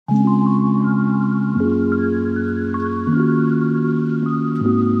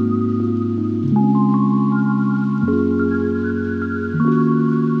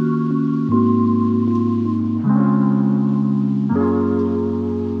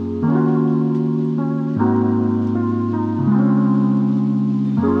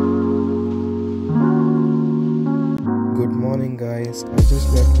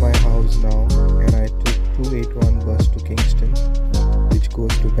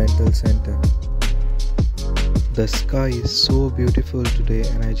Bentall Center. The sky is so beautiful today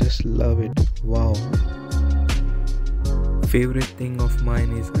and I just love it. Wow. Favorite thing of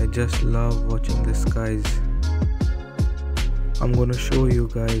mine is I just love watching the skies. I'm gonna show you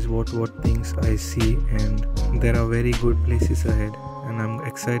guys what things I see, and there are very good places ahead and I'm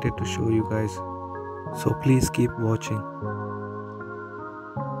excited to show you guys. So please keep watching.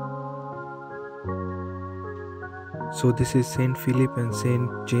 So this is St. Philip and St.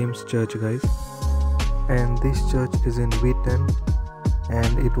 James Church, guys. And this church is in Wheaton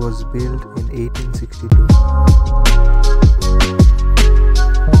and it was built in 1862.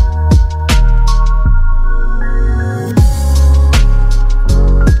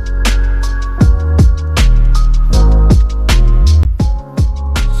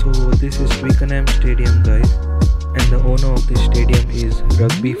 This is Twickenham Stadium, guys, and the owner of this stadium is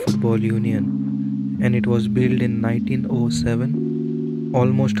Rugby Football Union, and it was built in 1907,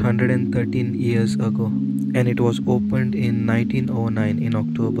 almost 113 years ago, and it was opened in 1909 in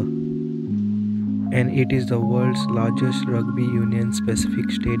October, and it is the world's largest rugby union specific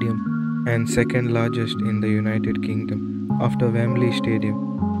stadium and second largest in the United Kingdom after Wembley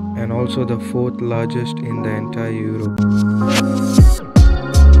Stadium, and also the fourth largest in the entire Europe.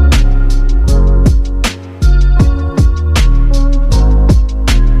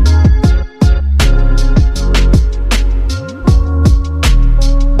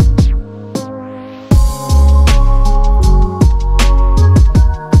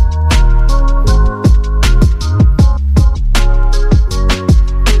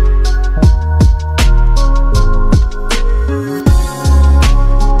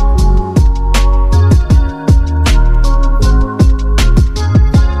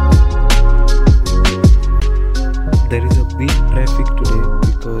 There is a big traffic today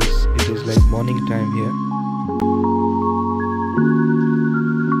because it is like morning time here.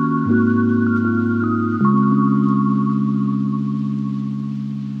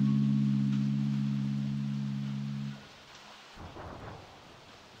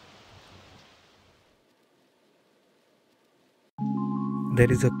 There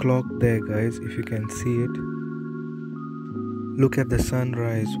is a clock there, guys, if you can see it. Look at the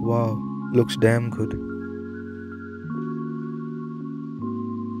sunrise. Wow, looks damn good.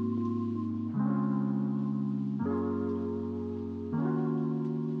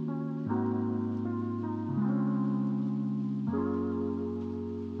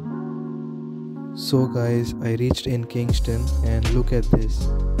 So guys, I reached in Kingston and look at this.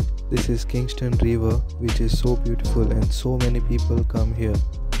 This is Kingston River, which is so beautiful, and so many people come here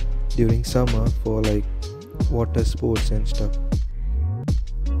during summer for like water sports and stuff.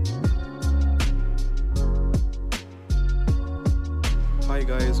 Hi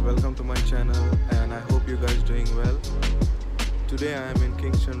guys, welcome to my channel and I hope you guys doing well. Today I am in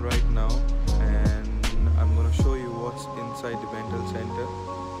Kingston right now and I'm gonna show you what's inside the Bentall Center.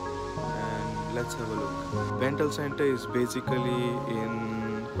 Let's have a look. Bentall Center is basically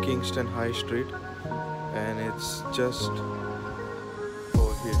in Kingston High Street and it's just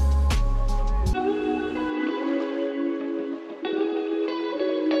over here.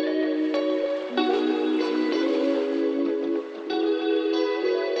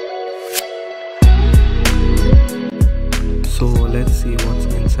 So let's see what's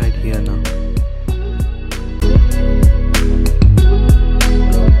inside here now.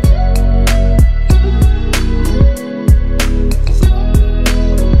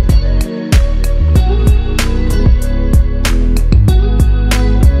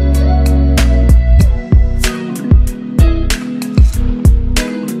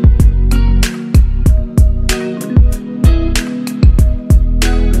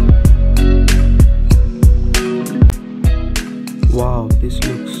 Wow, this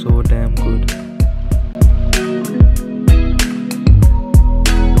looks so damn good.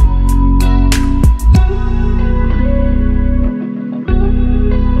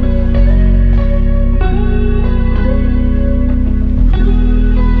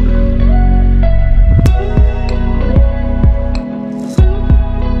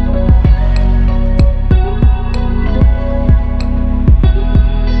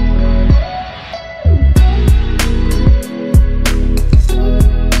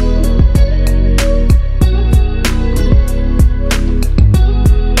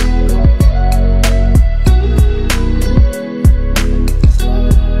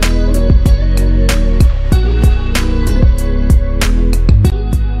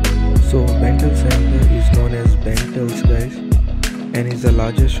 and is the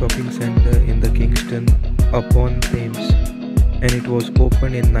largest shopping center in the Kingston upon Thames, and it was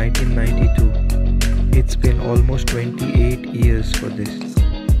opened in 1992. It's been almost 28 years for this.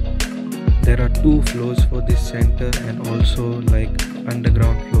 there are two floors for this center and also like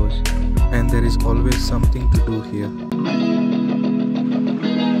underground floors, and there is always something to do here.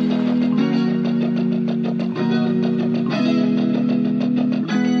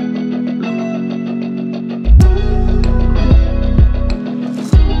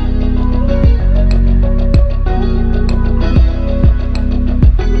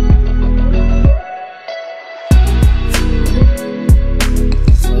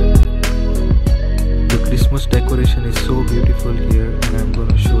 Christmas decoration is so beautiful here, and I'm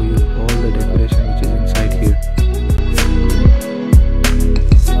gonna show you all the decoration which is inside here.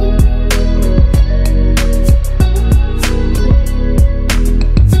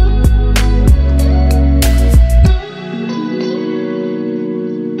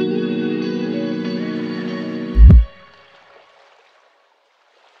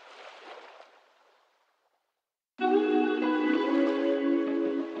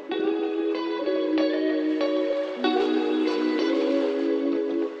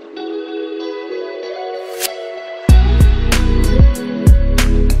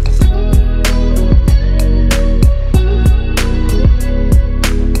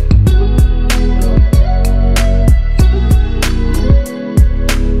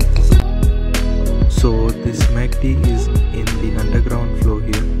 So this MACD is in the underground floor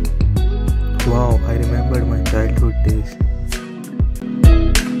here. Wow, I remembered my childhood days.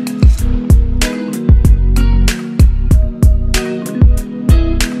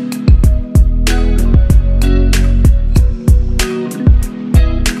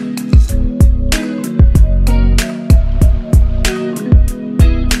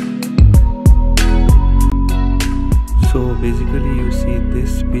 So basically you see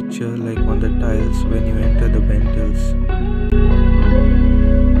this picture like on the tiles when you enter the Bentalls.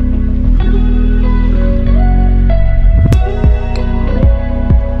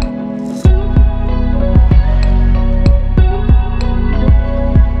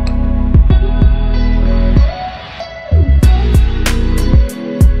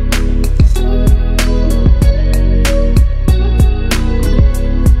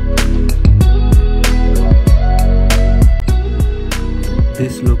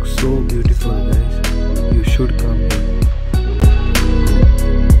 This looks so beautiful, guys. You should come here.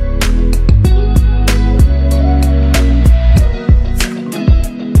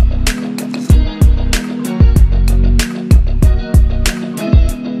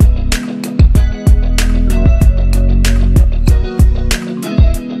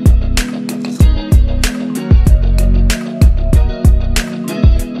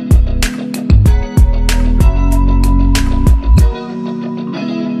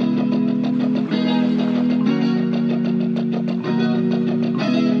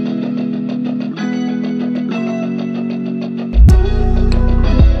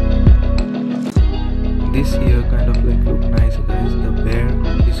 This here kind of like look nice, guys. The bear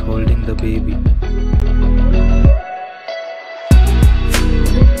is holding the baby.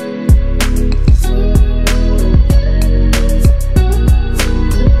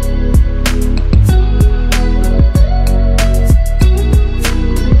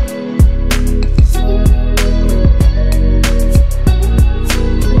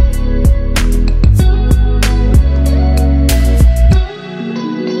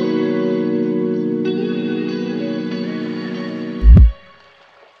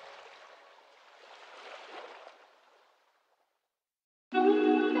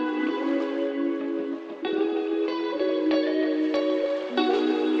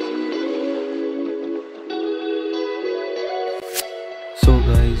 So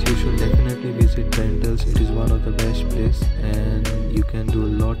guys, you should definitely visit Bentalls. It is one of the best place, and you can do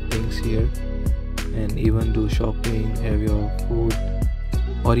a lot things here and even do shopping, have your food,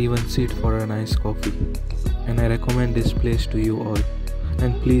 or even sit for a nice coffee. And I recommend this place to you all,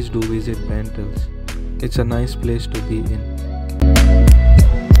 and please do visit Bentalls. It's a nice place to be in.